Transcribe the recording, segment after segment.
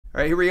All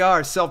right, here we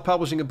are,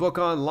 self-publishing a book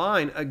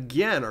online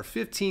again, our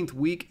 15th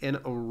week in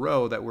a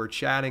row that we're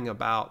chatting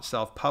about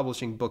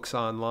self-publishing books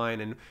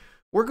online. And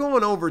we're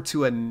going over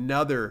to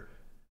another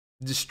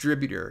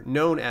distributor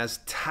known as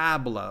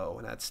Tablo,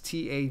 and that's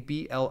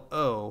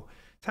Tablo.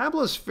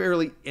 Tablo is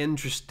fairly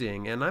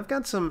interesting, and I've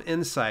got some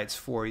insights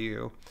for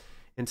you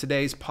in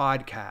today's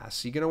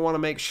podcast. You're going to want to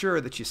make sure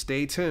that you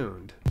stay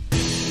tuned.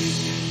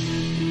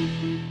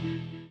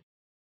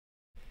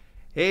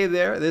 Hey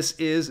there, this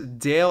is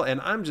Dale,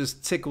 and I'm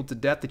just tickled to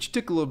death that you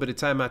took a little bit of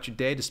time out your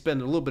day to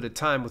spend a little bit of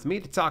time with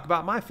me to talk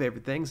about my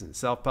favorite things in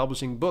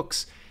self-publishing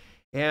books.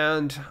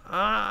 And,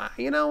 I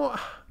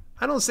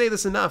don't say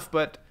this enough,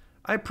 but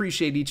I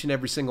appreciate each and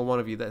every single one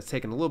of you that's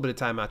taken a little bit of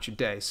time out your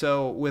day.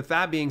 So with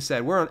that being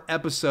said, we're on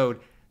episode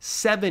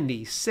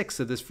 76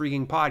 of this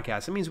freaking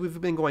podcast. It means we've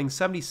been going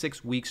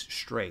 76 weeks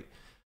straight.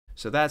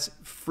 So that's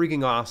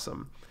freaking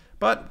awesome.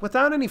 But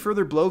without any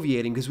further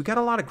bloviating, because we got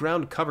a lot of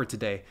ground to cover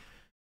today,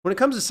 when it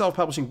comes to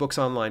self-publishing books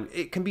online,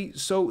 it can be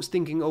so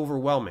stinking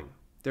overwhelming.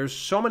 There's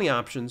so many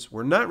options.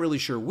 We're not really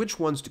sure which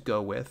ones to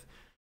go with.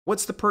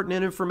 What's the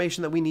pertinent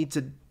information that we need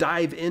to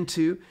dive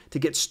into to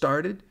get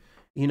started?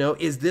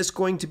 Is this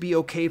going to be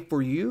okay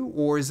for you,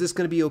 or is this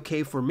going to be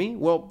okay for me?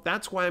 Well,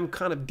 that's why I'm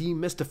kind of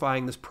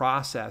demystifying this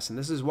process, and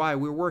this is why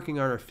we're working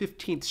on our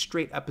 15th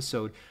straight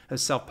episode of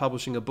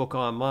self-publishing a book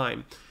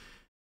online.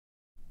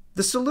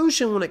 The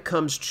solution when it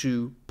comes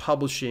to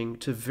publishing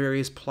to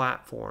various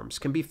platforms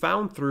can be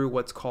found through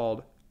what's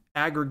called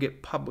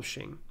aggregate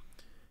publishing.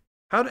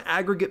 How an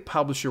aggregate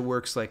publisher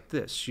works like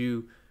this: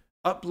 you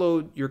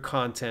upload your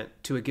content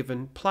to a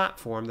given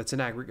platform that's an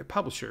aggregate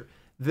publisher.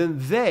 Then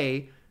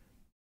they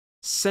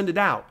send it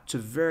out to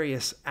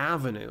various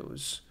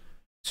avenues,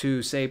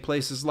 to say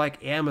places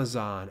like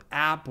Amazon,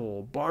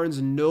 Apple,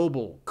 Barnes &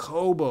 Noble,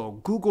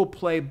 Kobo, Google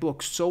Play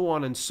Books, so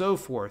on and so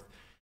forth.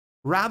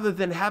 Rather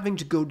than having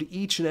to go to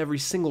each and every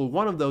single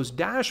one of those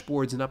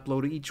dashboards and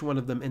upload each one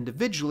of them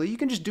individually, you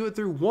can just do it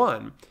through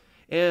one.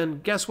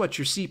 And guess what?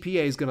 Your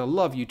CPA is going to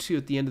love you too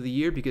at the end of the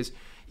year, because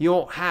you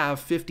won't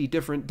have 50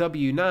 different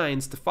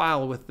W-9s to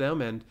file with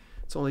them, and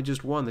it's only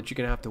just one that you're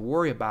going to have to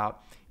worry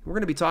about. We're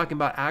going to be talking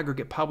about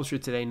aggregate publisher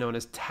today known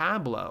as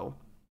Tablo.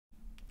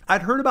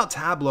 I'd heard about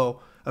Tablo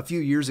a few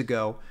years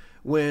ago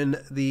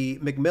when the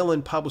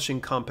Macmillan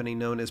publishing company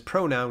known as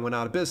Pronoun went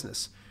out of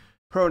business.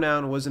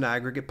 Pronoun was an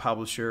aggregate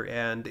publisher,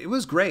 and it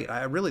was great.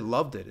 I really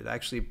loved it. It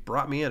actually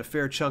brought me in a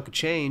fair chunk of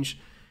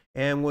change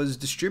and was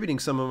distributing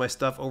some of my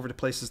stuff over to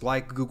places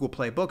like Google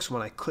Play Books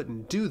when I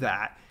couldn't do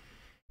that.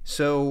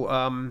 So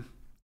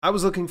I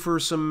was looking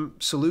for some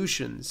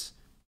solutions,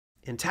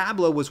 and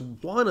Tablo was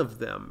one of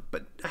them.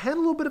 But I had a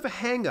little bit of a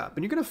hang-up,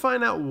 and you're going to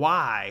find out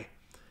why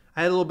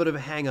I had a little bit of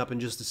a hang-up in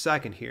just a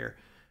second here.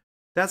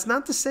 That's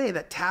not to say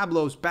that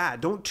Tablo's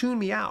bad. Don't tune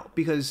me out,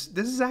 because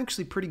this is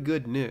actually pretty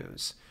good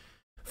news.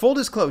 Full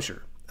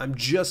disclosure, I'm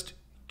just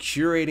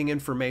curating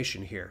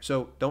information here,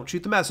 so don't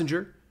shoot the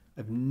messenger.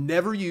 I've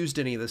never used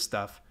any of this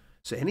stuff.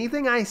 So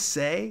anything I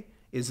say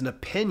is an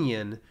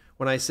opinion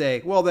when I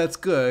say, well, that's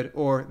good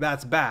or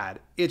that's bad.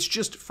 It's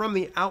just from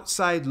the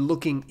outside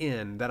looking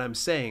in that I'm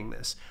saying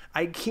this.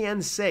 I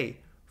can say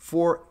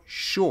for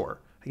sure,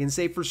 I can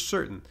say for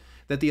certain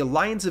that the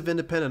Alliance of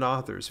Independent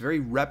Authors, a very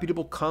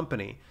reputable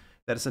company,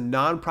 that is a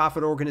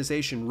nonprofit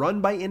organization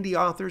run by indie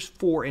authors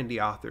for indie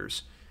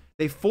authors,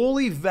 they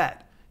fully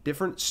vet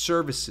different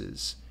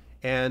services,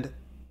 and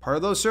part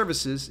of those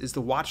services is the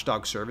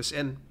Watchdog service,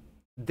 and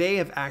they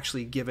have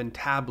actually given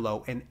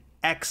Tablo an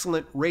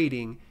excellent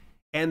rating,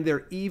 and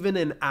they're even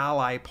an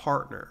ally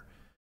partner.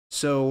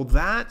 So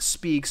that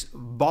speaks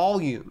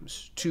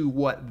volumes to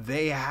what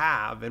they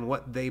have and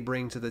what they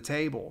bring to the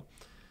table.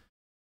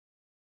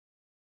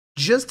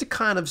 Just to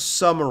kind of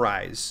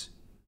summarize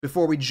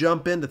before we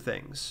jump into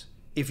things,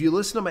 if you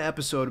listen to my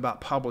episode about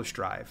Publish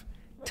Drive,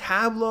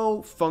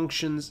 Tablo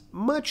functions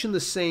much in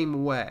the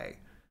same way,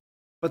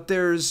 but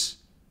there's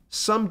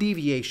some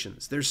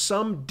deviations. There's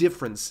some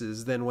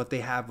differences than what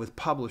they have with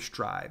Publish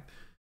Drive.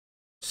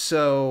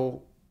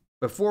 So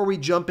before we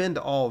jump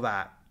into all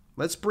that,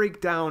 let's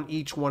break down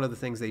each one of the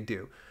things they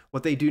do.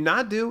 What they do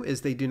not do is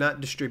they do not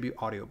distribute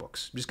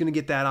audiobooks. I'm just going to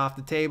get that off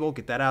the table,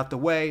 get that out the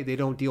way. They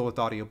don't deal with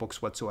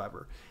audiobooks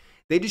whatsoever.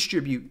 They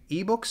distribute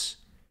ebooks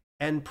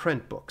and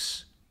print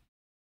books.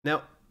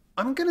 Now,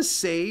 I'm going to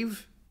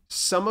save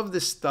some of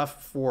this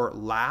stuff for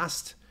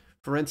last.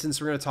 For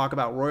instance, we're going to talk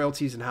about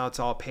royalties and how it's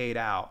all paid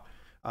out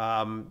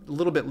a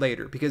little bit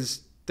later,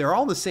 because they're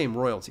all the same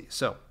royalties.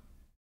 So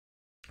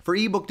for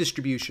ebook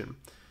distribution,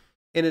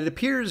 and it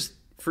appears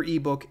for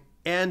ebook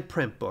and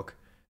print book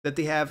that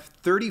they have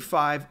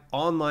 35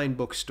 online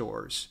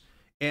bookstores,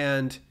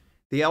 and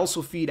they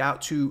also feed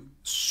out to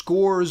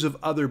scores of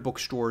other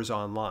bookstores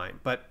online.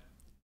 But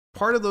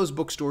part of those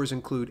bookstores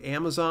include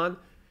Amazon,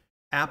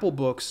 Apple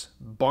Books,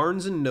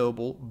 Barnes &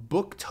 Noble,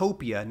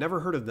 Booktopia,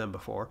 never heard of them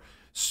before,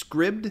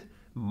 Scribd,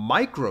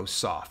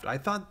 Microsoft. I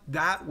thought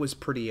that was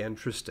pretty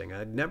interesting.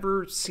 I'd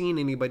never seen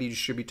anybody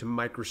distribute to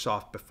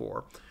Microsoft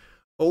before.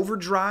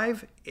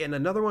 Overdrive, and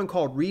another one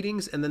called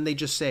Readings, and then they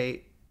just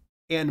say,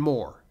 and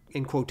more,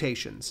 in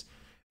quotations.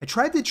 I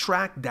tried to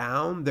track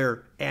down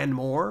their and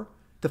more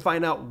to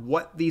find out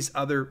what these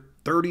other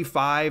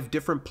 35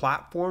 different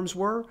platforms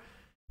were,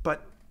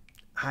 but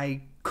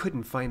I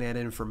couldn't find that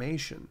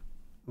information.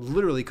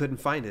 Literally couldn't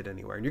find it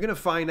anywhere. And you're going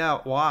to find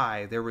out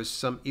why there was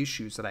some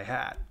issues that I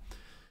had.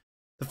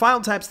 The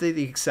file types that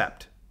they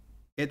accept,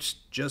 it's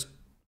just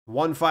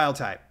one file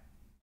type,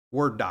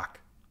 Word doc.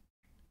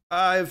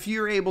 If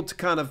you're able to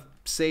kind of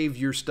save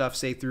your stuff,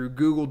 say through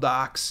Google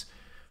Docs,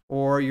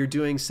 or you're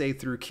doing, say,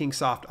 through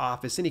Kingsoft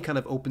Office, any kind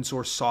of open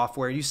source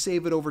software, you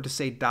save it over to,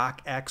 say,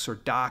 DocX or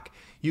Doc,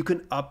 you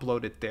can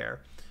upload it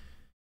there.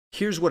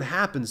 Here's what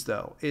happens,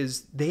 though,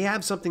 is they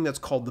have something that's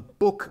called the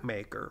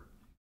Bookmaker.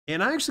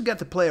 And I actually got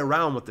to play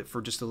around with it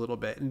for just a little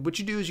bit. And what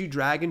you do is you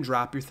drag and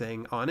drop your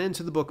thing on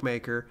into the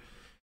Bookmaker.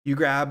 You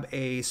grab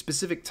a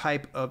specific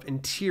type of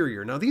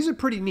interior. Now, these are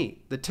pretty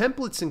neat. The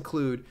templates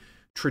include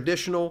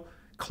traditional,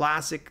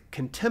 classic,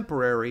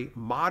 contemporary,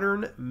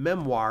 modern,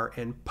 memoir,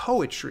 and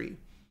poetry.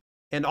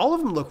 And all of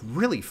them look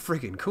really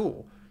friggin'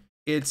 cool.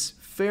 It's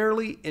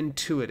fairly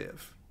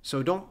intuitive.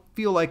 So don't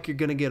feel like you're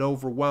going to get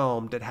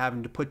overwhelmed at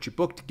having to put your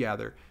book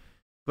together.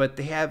 But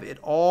they have it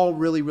all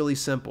really, really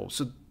simple.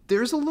 So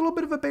there's a little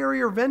bit of a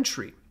barrier of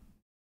entry.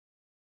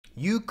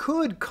 You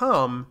could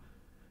come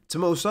to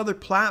most other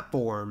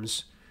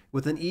platforms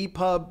with an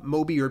EPUB,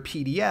 MOBI, or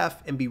PDF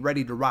and be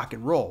ready to rock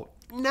and roll.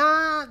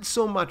 Not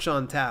so much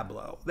on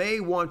Tablo. They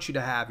want you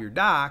to have your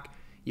doc,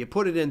 you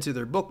put it into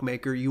their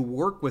bookmaker, you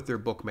work with their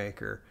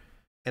bookmaker,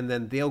 and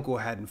then they'll go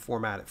ahead and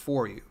format it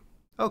for you.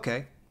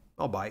 Okay,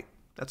 I'll bite.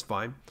 That's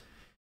fine.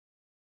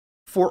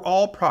 For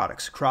all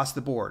products across the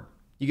board,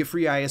 you get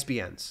free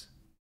ISBNs.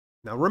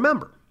 Now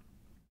remember,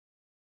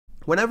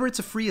 whenever it's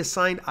a free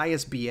assigned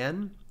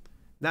ISBN,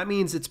 that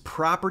means it's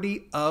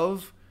property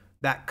of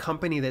that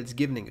company that's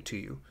giving it to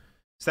you.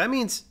 So that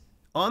means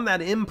on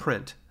that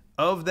imprint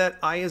of that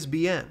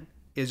ISBN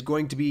is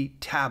going to be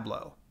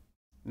Tablo,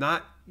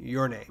 not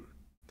your name.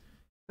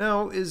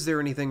 Now, is there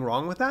anything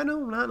wrong with that? No,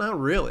 not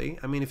really.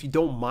 I mean, if you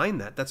don't mind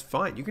that, that's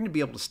fine. You're going to be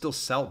able to still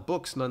sell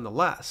books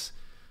nonetheless.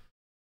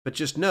 But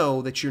just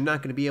know that you're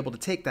not going to be able to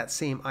take that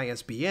same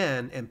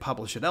ISBN and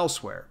publish it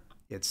elsewhere.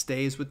 It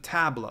stays with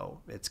Tablo.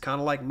 It's kind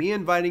of like me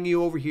inviting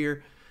you over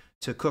here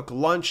to cook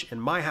lunch in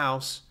my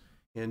house,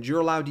 and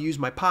you're allowed to use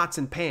my pots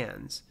and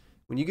pans.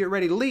 When you get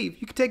ready to leave,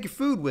 you can take your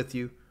food with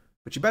you,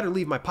 but you better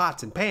leave my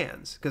pots and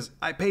pans because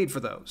I paid for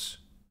those.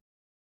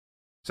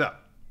 So,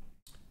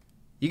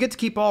 you get to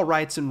keep all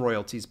rights and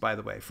royalties, by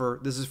the way.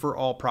 This is for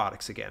all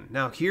products again.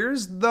 Now,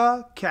 here's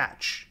the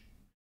catch.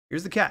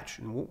 Here's the catch.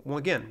 And we'll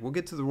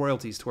get to the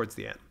royalties towards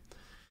the end.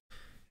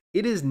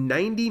 It is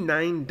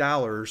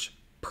 $99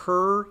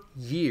 per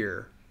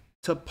year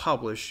to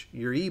publish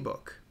your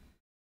ebook.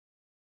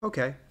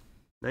 Okay,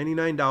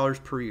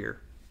 $99 per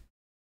year.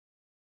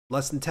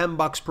 Less than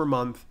 $10 per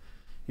month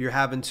you're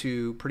having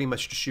to pretty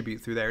much distribute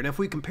through there. And if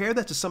we compare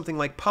that to something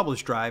like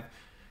Publish Drive,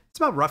 it's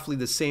about roughly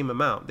the same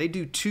amount. They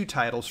do 2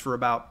 titles for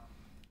about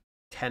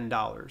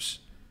 $10.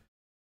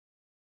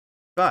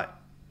 But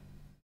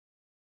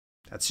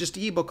that's just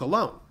ebook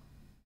alone.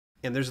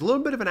 And there's a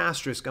little bit of an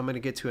asterisk I'm going to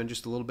get to in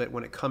just a little bit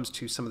when it comes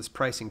to some of this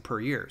pricing per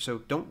year. So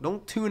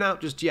don't tune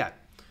out just yet.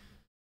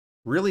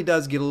 Really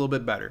does get a little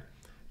bit better.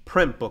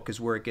 Print book is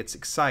where it gets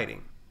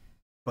exciting,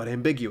 but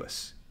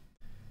ambiguous.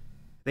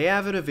 They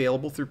have it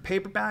available through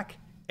paperback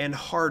and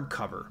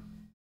hardcover.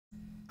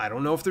 I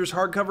don't know if there's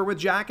hardcover with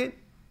jacket.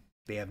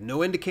 They have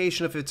no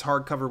indication if it's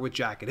hardcover with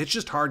jacket. It's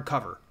just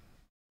hardcover.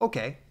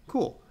 Okay,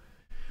 cool.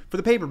 For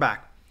the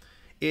paperback,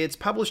 it's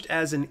published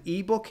as an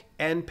ebook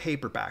and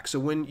paperback. So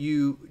when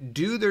you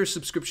do their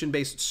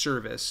subscription-based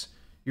service,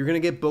 you're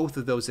going to get both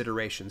of those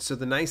iterations. So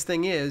the nice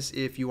thing is,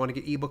 if you want to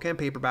get ebook and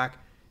paperback,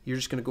 you're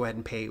just going to go ahead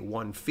and pay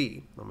one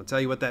fee. I'm going to tell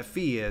you what that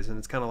fee is, and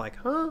it's kind of like,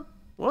 huh?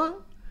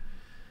 What?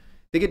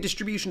 They get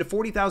distribution to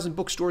 40,000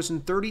 bookstores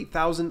and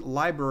 30,000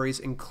 libraries,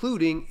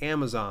 including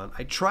Amazon.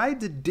 I tried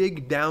to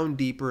dig down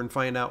deeper and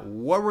find out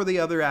what were the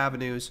other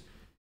avenues,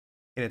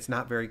 and it's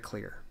not very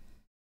clear.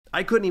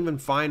 I couldn't even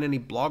find any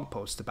blog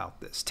posts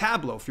about this.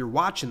 Tablo, if you're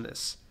watching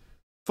this,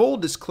 full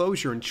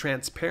disclosure and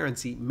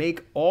transparency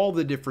make all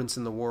the difference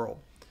in the world.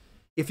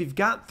 If you've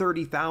got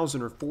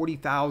 30,000 or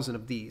 40,000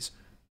 of these,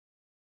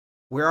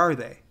 where are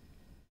they?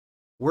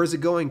 Where's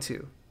it going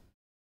to?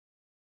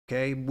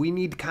 Okay, we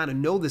need to kind of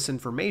know this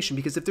information,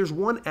 because if there's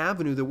one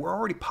avenue that we're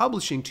already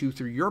publishing to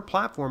through your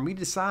platform, we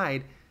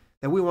decide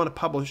that we want to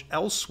publish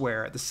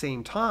elsewhere at the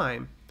same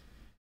time,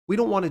 we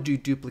don't want to do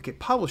duplicate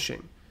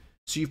publishing.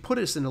 So you've put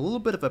us in a little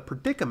bit of a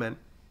predicament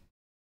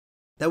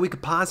that we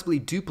could possibly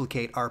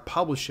duplicate our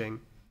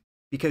publishing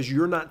because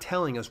you're not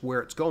telling us where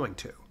it's going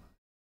to.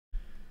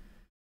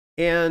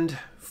 And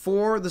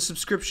for the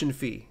subscription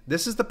fee,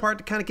 this is the part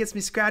that kind of gets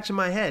me scratching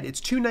my head. It's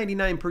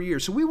 $2.99 per year.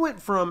 So we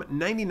went from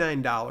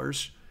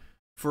 $99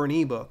 for an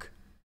ebook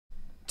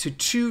to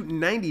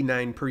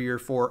 $2.99 per year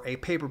for a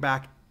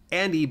paperback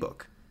and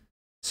ebook.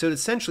 So it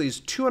essentially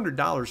is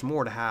 $200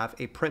 more to have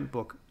a print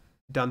book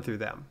done through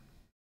them.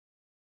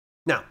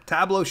 Now,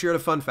 Tablo shared a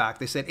fun fact.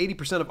 They said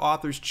 80% of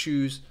authors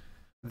choose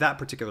that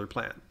particular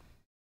plan.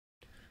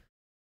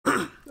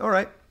 All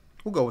right,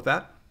 We'll go with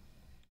that.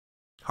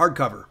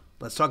 Hardcover.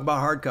 Let's talk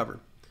about hardcover.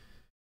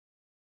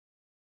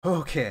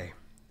 Okay.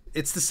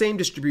 It's the same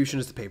distribution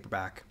as the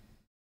paperback.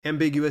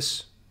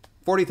 Ambiguous.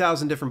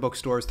 40,000 different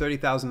bookstores,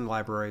 30,000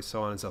 libraries,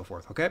 so on and so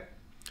forth, okay?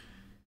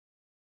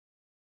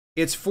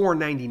 It's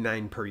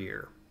 $4.99 per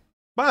year.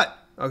 But,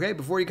 okay,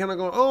 before you kind of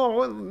go,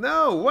 oh,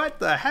 no, what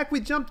the heck?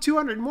 We jumped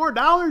 $200 more?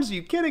 Are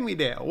you kidding me,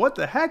 Dale? What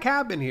the heck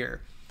happened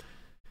here?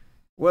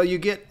 Well, you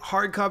get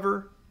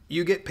hardcover,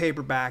 you get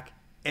paperback,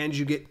 and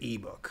you get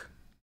ebook.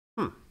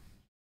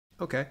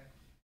 Okay.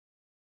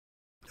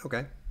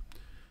 Okay.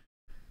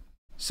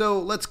 So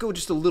let's go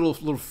just a little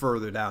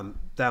further down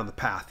the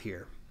path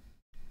here.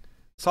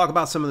 Let's talk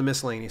about some of the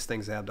miscellaneous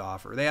things they have to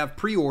offer. They have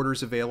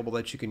pre-orders available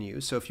that you can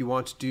use. So if you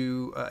want to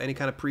do any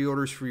kind of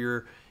pre-orders for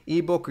your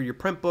ebook or your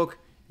print book,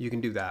 you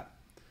can do that.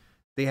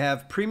 They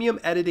have premium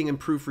editing and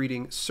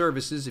proofreading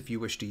services if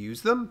you wish to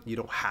use them. You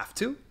don't have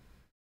to.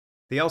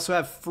 They also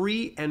have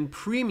free and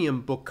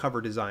premium book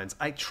cover designs.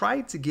 I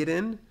tried to get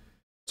in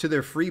to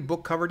their free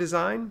book cover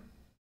design,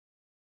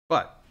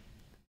 but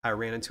I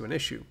ran into an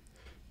issue.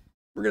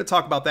 We're going to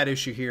talk about that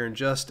issue here in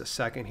just a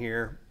second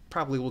here,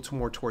 probably a little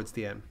more towards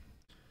the end.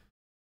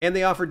 And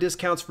they offer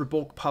discounts for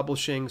bulk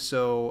publishing.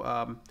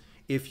 So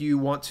if you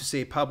want to,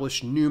 say,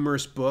 publish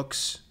numerous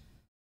books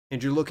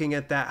and you're looking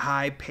at that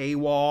high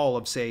paywall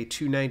of, say,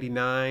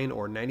 $2.99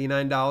 or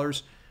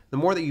 $99, the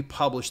more that you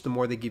publish, the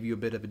more they give you a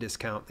bit of a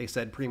discount. They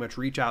said pretty much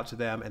reach out to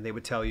them and they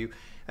would tell you,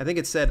 I think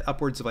it said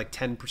upwards of like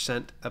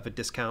 10% of a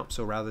discount.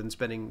 So rather than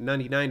spending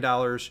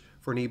 $99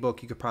 for an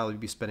ebook, you could probably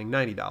be spending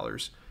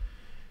 $90.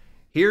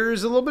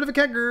 Here's a little bit of a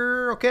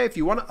kicker. Okay, if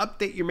you want to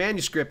update your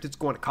manuscript, it's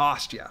going to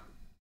cost you.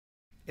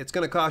 It's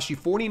going to cost you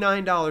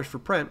 $49 for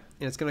print,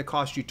 and it's going to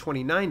cost you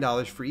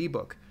 $29 for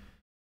ebook.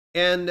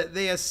 And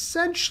they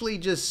essentially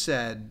just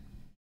said,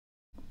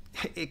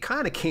 it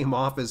kind of came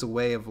off as a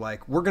way of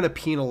like, we're going to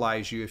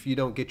penalize you if you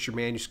don't get your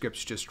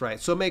manuscripts just right.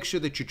 So make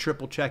sure that you're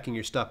triple checking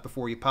your stuff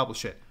before you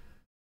publish it.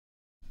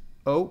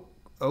 Oh,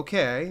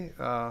 okay.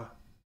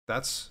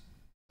 That's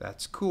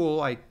cool,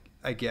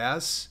 I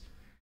guess.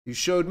 You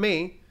showed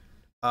me.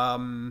 I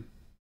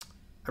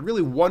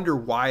really wonder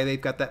why they've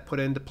got that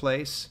put into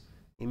place.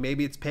 And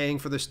maybe it's paying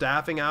for the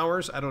staffing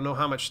hours. I don't know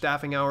how much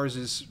staffing hours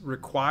is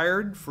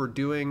required for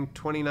doing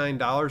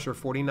 $29 or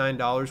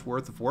 $49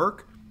 worth of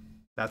work.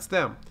 That's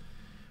them.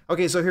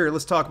 Okay, so here,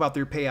 let's talk about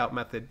their payout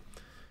method.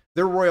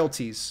 Their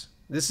royalties.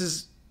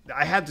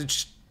 I had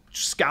to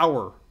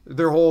scour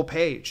their whole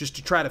page just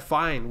to try to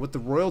find what the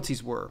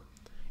royalties were.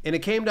 And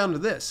it came down to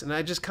this, and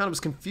I just kind of was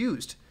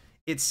confused.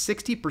 It's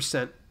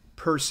 60%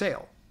 per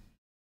sale.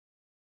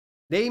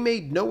 They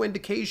made no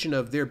indication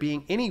of there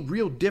being any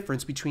real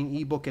difference between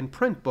ebook and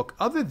print book,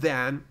 other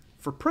than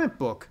for print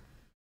book,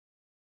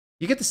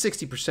 you get the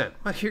 60%.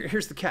 Well,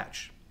 here's the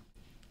catch.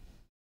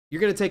 You're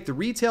going to take the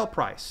retail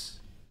price,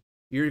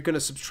 you're going to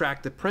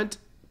subtract the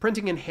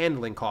printing and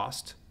handling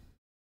cost,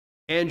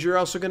 and you're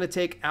also going to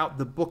take out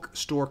the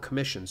bookstore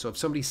commission. So if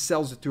somebody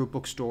sells it through a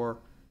bookstore,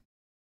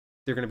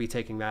 they're going to be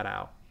taking that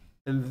out.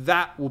 And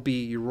that will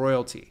be your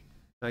royalty.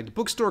 Now, the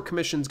bookstore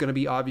commission is going to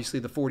be obviously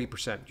the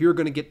 40%. You're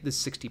going to get the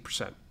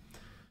 60%.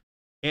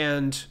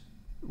 And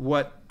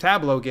what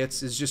Tablo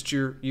gets is just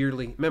your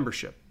yearly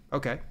membership.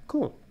 Okay,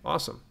 cool,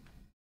 awesome.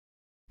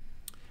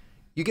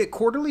 You get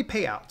quarterly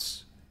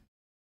payouts.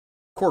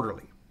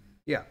 Quarterly,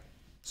 yeah.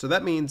 So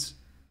that means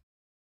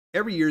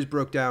every year is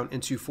broke down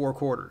into 4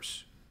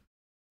 quarters.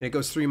 And it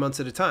goes 3 months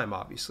at a time,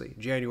 obviously.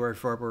 January,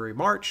 February,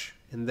 March,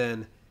 and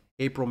then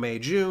April, May,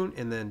 June,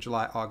 and then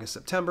July, August,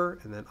 September,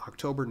 and then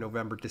October,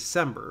 November,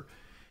 December.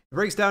 It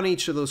breaks down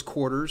each of those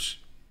quarters,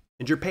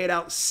 and you're paid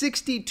out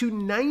 60 to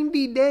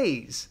 90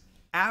 days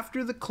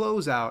after the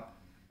closeout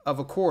of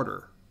a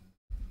quarter.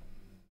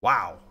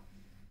 Wow.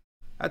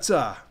 It's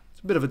a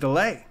bit of a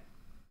delay.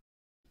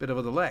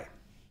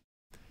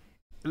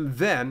 And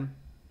then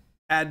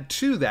add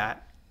to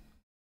that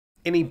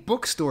any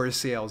bookstore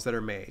sales that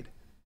are made.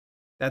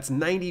 That's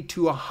 90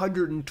 to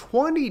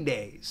 120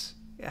 days,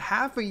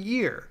 half a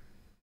year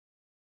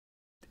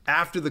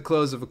after the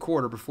close of a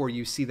quarter before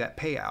you see that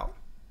payout.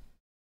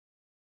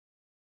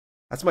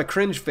 That's my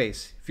cringe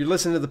face. If you're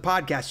listening to the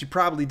podcast, you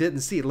probably didn't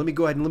see it. Let me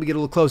go ahead and let me get a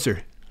little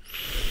closer.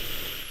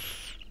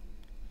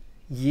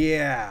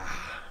 Yeah.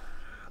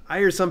 I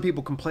hear some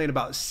people complain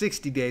about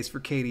 60 days for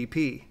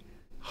KDP.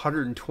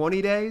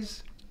 120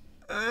 days?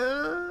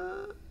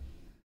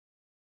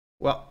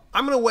 Well,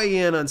 I'm going to weigh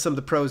in on some of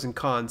the pros and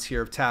cons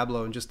here of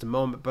Tablo in just a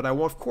moment, but I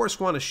will, of course,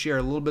 want to share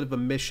a little bit of a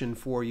mission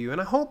for you, and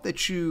I hope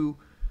that you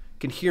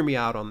can hear me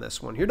out on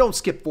this one here. Don't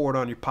skip forward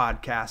on your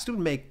podcast. It would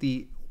make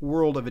the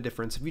world of a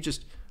difference if you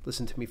just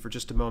listen to me for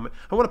just a moment.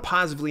 I want to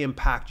positively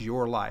impact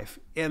your life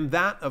and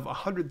that of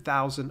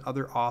 100,000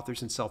 other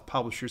authors and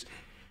self-publishers,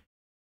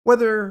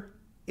 whether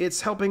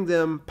it's helping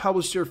them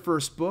publish their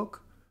first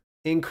book,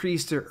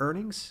 increase their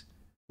earnings,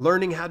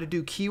 learning how to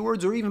do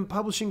keywords, or even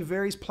publishing to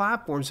various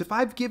platforms. If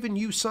I've given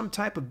you some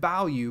type of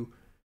value,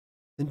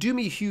 then do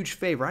me a huge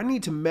favor. I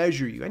need to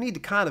measure you. I need to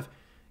kind of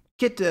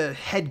get the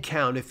head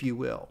count, if you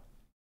will.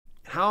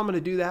 How I'm going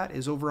to do that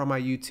is over on my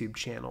YouTube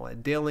channel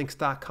at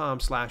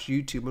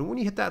dalelinks.com/YouTube. And when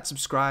you hit that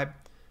subscribe,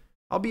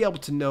 I'll be able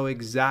to know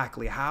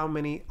exactly how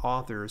many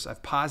authors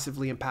I've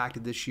positively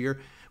impacted this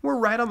year. We're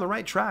right on the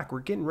right track.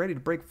 We're getting ready to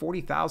break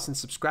 40,000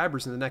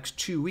 subscribers in the next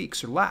 2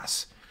 weeks or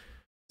less.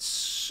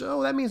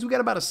 So that means we got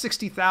about a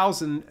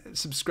 60,000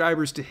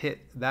 subscribers to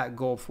hit that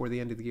goal before the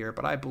end of the year.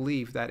 But I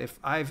believe that if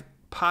I've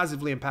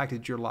positively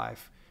impacted your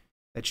life,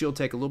 that you'll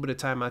take a little bit of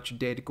time out your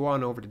day to go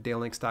on over to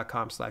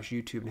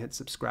dalelinks.com/YouTube and hit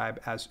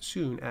subscribe as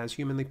soon as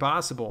humanly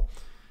possible.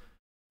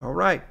 All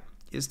right,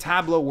 is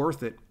Tablo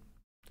worth it?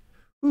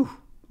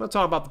 Let's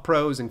talk about the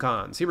pros and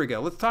cons. Here we go.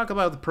 Let's talk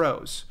about the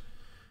pros.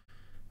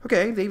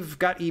 Okay, they've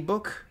got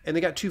ebook and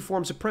they got 2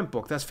 forms of print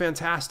book. That's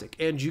fantastic.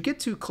 And you get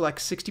to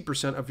collect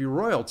 60% of your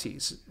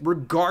royalties,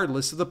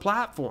 regardless of the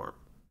platform.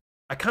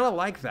 I kind of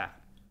like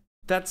that.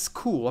 That's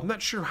cool. I'm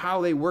not sure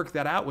how they work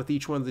that out with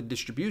each one of the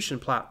distribution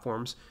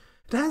platforms.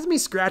 It has me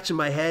scratching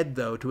my head,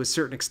 though, to a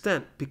certain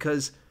extent,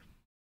 because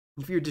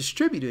if you're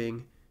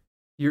distributing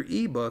your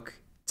ebook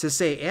to,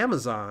 say,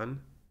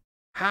 Amazon,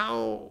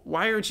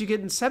 why aren't you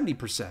getting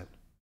 70%?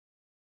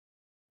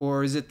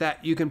 Or is it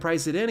that you can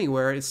price it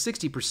anywhere, it's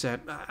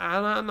 60%?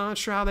 I'm not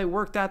sure how they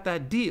worked out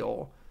that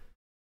deal.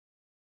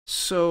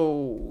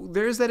 So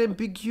there's that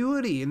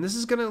ambiguity, and this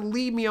is going to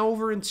lead me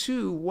over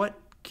into what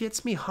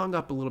gets me hung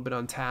up a little bit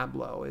on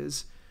Tablo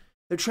is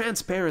the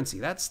transparency.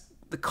 That's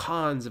the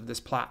cons of this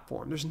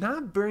platform. There's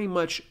not very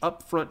much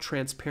upfront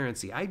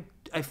transparency. I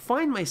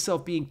find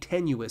myself being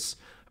tenuous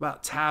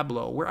about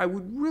Tablo, where I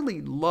would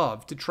really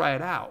love to try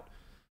it out.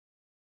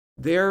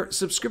 They're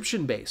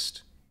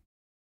subscription-based.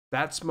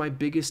 That's my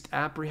biggest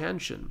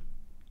apprehension.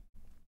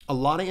 A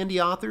lot of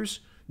indie authors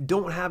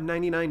don't have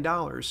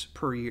 $99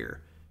 per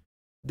year.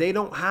 They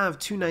don't have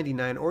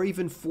 $2.99 or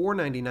even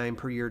 $4.99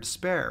 per year to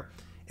spare.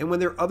 And when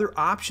there are other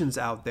options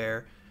out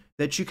there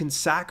that you can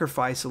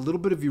sacrifice a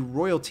little bit of your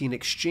royalty in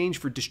exchange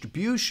for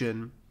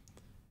distribution,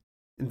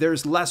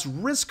 there's less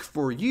risk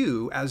for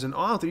you as an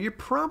author. You're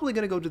probably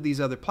going to go to these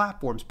other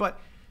platforms. But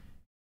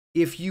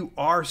if you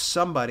are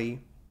somebody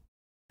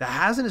that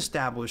has an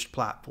established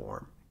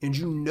platform and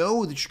you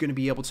know that you're going to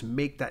be able to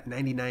make that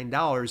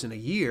 $99 in a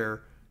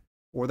year,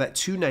 or that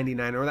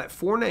 $2.99 or that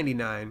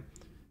 $4.99,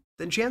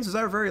 then chances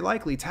are very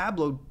likely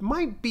Tablo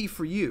might be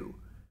for you.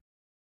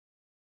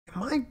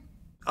 My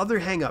other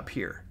hang up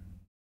here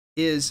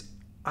is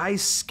I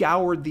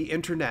scoured the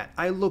internet.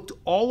 I looked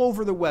all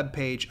over the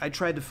webpage. I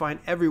tried to find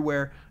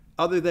everywhere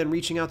other than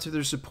reaching out to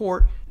their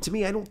support. To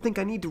me, I don't think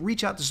I need to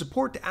reach out to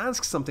support to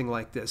ask something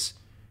like this.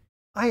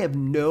 I have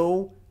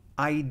no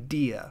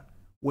idea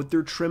what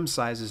their trim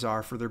sizes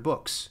are for their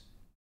books.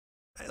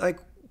 Like,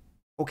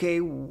 okay,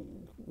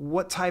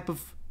 what type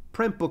of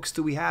print books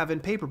do we have in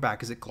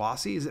paperback? Is it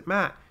glossy? Is it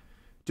matte?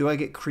 Do I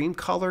get cream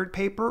colored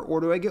paper or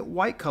do I get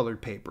white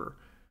colored paper?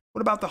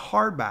 What about the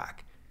hardback?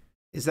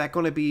 Is that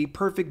going to be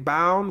perfect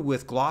bound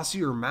with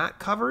glossy or matte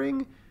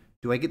covering?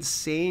 Do I get the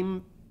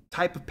same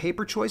type of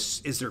paper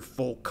choice? Is there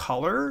full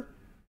color?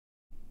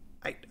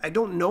 I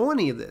don't know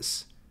any of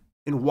this.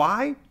 And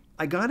why?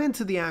 I got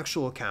into the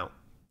actual account.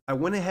 I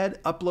went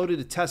ahead, uploaded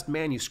a test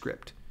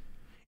manuscript,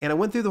 and I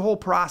went through the whole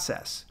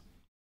process.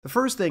 The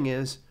first thing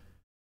is,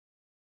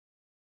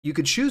 you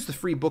could choose the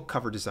free book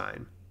cover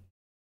design,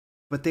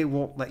 but they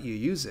won't let you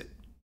use it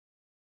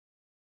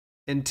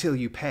until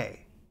you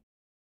pay.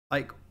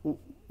 Like,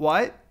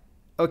 what?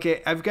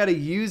 Okay, I've got to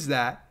use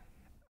that.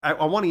 I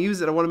want to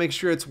use it. I want to make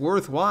sure it's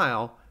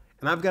worthwhile.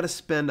 And I've got to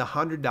spend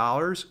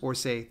 $100 or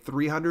say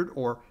 $300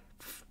 or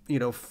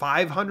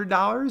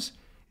 $500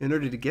 in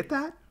order to get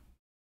that?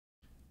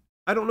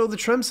 I don't know the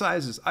trim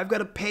sizes. I've got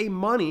to pay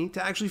money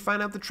to actually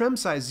find out the trim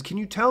sizes. Can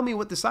you tell me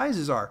what the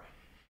sizes are?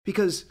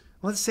 Because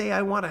let's say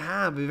I want to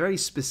have a very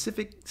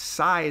specific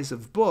size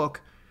of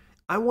book.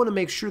 I want to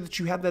make sure that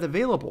you have that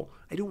available.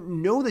 I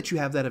don't know that you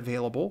have that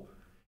available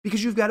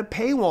because you've got a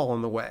paywall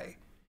on the way.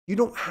 You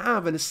don't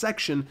have a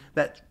section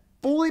that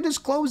fully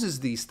discloses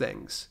these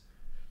things.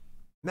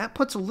 And that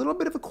puts a little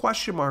bit of a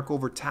question mark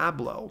over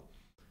Tablo.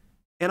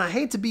 And I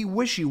hate to be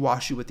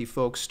wishy-washy with you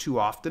folks too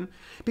often,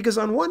 because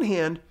on one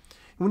hand,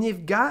 when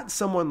you've got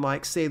someone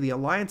like, say, the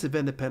Alliance of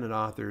Independent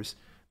Authors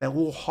that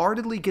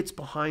wholeheartedly gets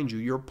behind you,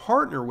 you're a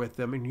partner with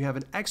them, and you have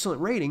an excellent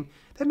rating,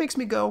 that makes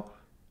me go,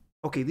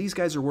 okay, these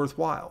guys are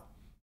worthwhile.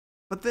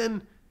 But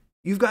then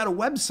you've got a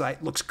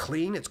website, looks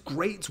clean, it's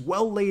great, it's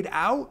well laid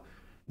out,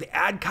 the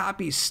ad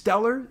copy is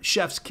stellar,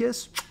 chef's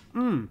kiss,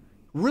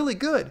 really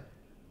good.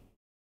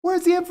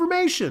 Where's the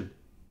information?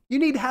 You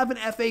need to have an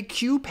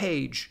FAQ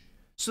page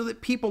so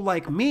that people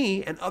like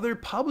me and other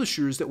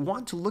publishers that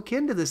want to look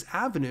into this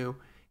avenue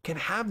can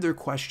have their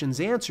questions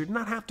answered,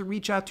 not have to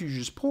reach out to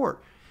your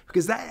support.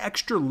 Because that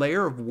extra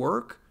layer of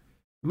work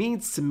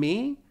means to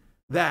me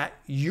that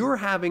you're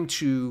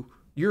trying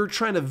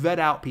to vet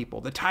out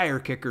people, the tire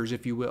kickers,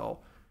 if you will.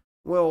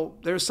 Well,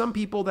 there's some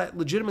people that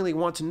legitimately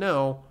want to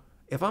know,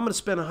 if I'm going to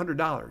spend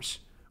 $100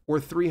 or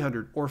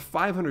 $300 or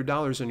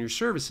 $500 on your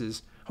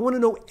services, I want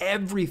to know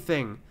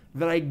everything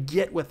that I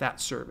get with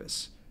that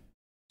service.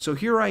 So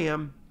here I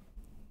am.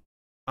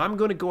 I'm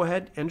going to go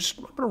ahead and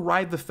I'm going to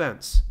ride the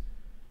fence.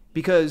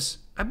 because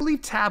I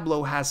believe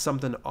Tablo has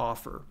something to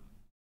offer.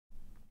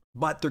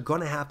 But they're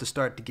going to have to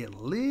start to get a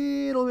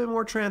little bit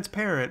more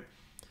transparent,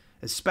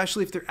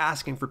 especially if they're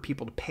asking for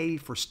people to pay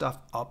for stuff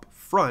up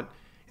front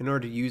in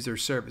order to use their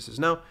services.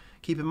 Now,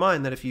 keep in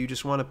mind that if you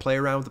just want to play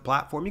around with the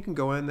platform, you can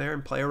go in there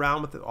and play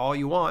around with it all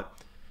you want.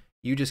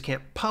 You just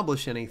can't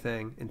publish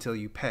anything until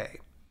you pay.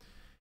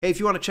 Hey, if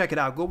you want to check it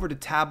out, go over to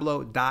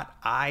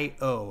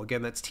tablo.io.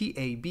 Again, that's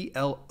tablo.io.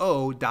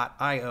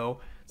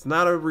 It's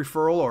not a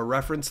referral or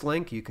reference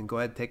link. You can go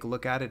ahead and take a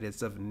look at it.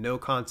 It's of no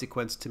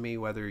consequence to me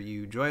whether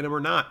you join them or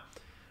not.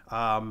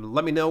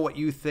 Let me know what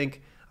you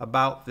think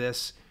about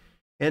this.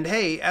 And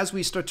hey, as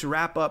we start to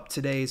wrap up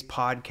today's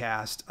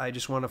podcast, I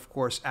just want to, of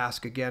course,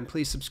 ask again,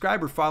 please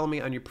subscribe or follow me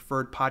on your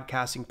preferred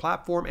podcasting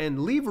platform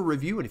and leave a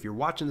review. And if you're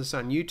watching this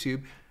on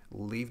YouTube,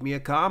 leave me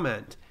a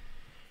comment.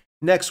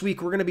 Next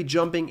week, we're going to be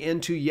jumping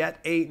into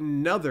yet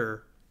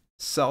another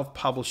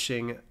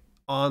self-publishing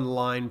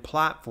online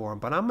platform,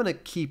 but I'm going to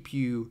keep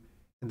you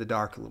in the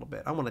dark a little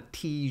bit. I want to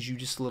tease you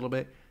just a little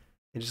bit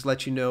and just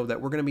let you know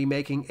that we're going to be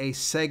making a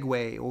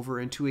segue over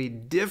into a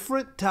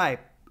different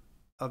type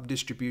of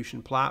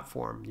distribution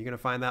platform. You're going to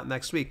find that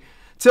next week.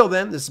 Till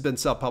then, this has been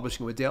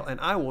Self-Publishing with Dale,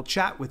 and I will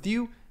chat with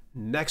you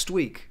next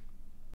week.